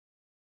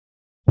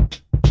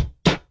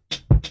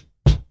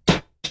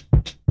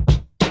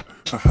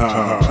Loving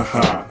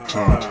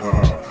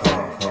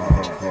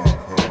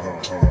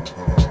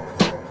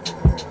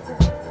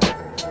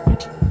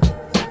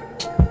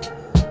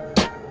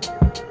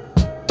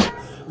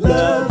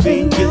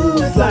you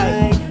is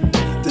like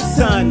the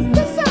sun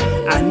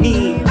I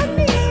need,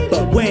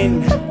 but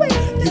when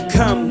you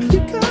come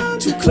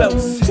too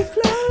close,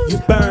 you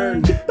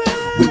burn.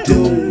 We're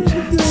doomed.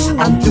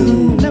 I'm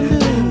doomed.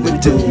 We're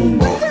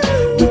doomed.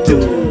 We're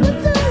doomed.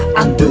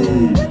 I'm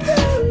doomed.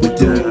 We're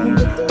doomed.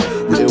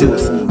 We're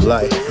doomed.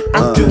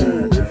 I'm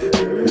doomed.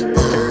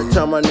 Every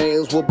time our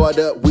names were brought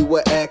up, we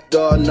would act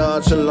all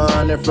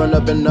nonchalant in front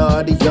of an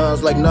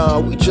audience. Like, nah,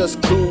 we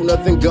just cool,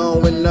 nothing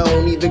going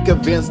on. Even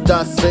convinced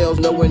ourselves,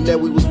 knowing that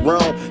we was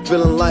wrong.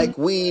 Feeling like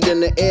weed in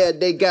the air,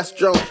 they got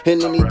strong.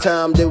 And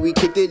anytime that we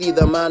kicked it,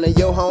 either mine or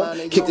your home,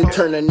 kicked it,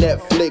 turn to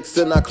Netflix,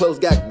 and our clothes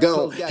got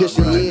gone. Here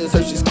she is,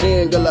 her she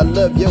skin, girl, I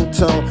love your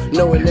tone.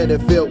 Knowing that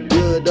it felt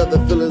good, other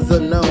feelings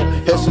unknown.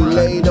 As she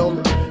laid on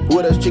me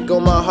with a chick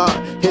on my heart,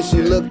 and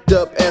she looked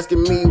up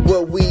asking me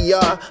what we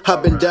are.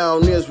 I've been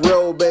down this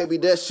road, baby,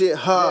 that shit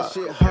hard.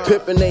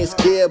 Pimpin' ain't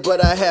scared,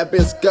 but I have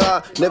been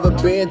scarred. Never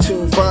been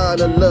too far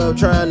to love,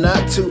 trying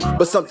not to,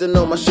 but something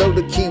on my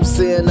shoulder keeps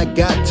saying I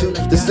got to.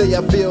 To say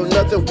I feel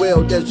nothing,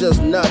 well, that's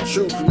just not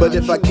true. But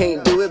if I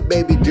can't do it,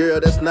 baby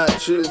girl, that's not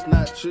true. It's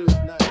not true.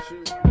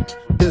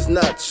 It's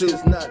not true.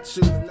 It's not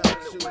true.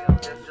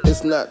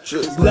 It's not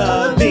true.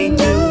 Loving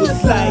you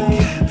is like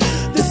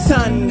the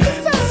sun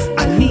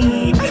I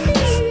need,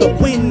 but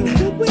when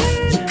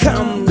you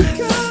come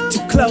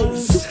too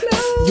close,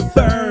 you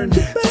burn.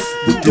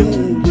 We're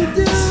doomed. We're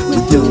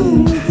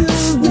doomed.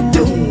 We're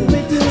doomed.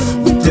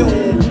 We're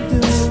doomed.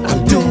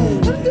 I'm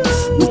doomed.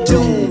 We're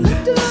doomed.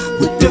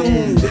 We're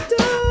doomed.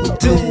 We're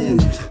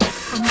doomed.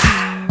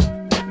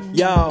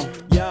 Yo,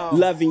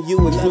 loving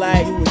you is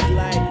like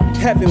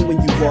heaven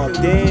when you walked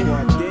in.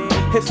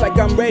 It's like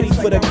I'm ready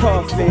for the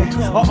coffin.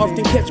 I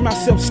often catch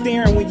myself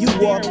staring when you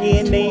walk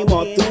in. Name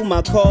all through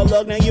my call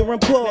log, now you're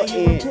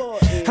important.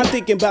 I'm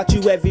thinking about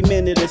you every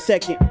minute a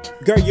second.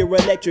 Girl, you're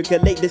electric, a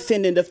late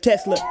descendant of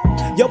Tesla.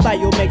 Your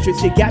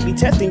biometrics, it got me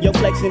testing your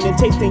flexing and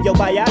tasting your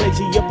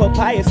biology. Your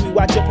papayas, we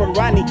watch your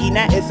piranha eat,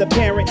 now it's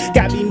apparent.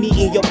 Got me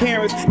meeting your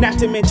parents, not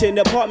to mention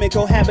apartment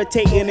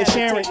cohabitating and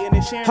sharing.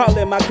 All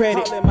in my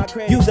credit,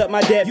 use up my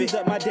debit.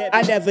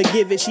 I never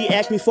give it, she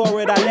asked me for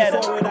it, I let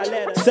her.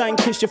 Son,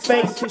 kiss your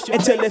face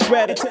until it's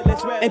red,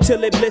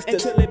 until it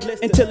blisters,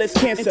 until it's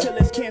cancer,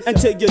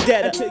 until you're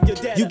dead.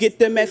 You get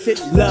the message.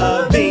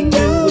 Loving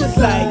you is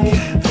like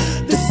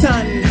the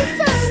sun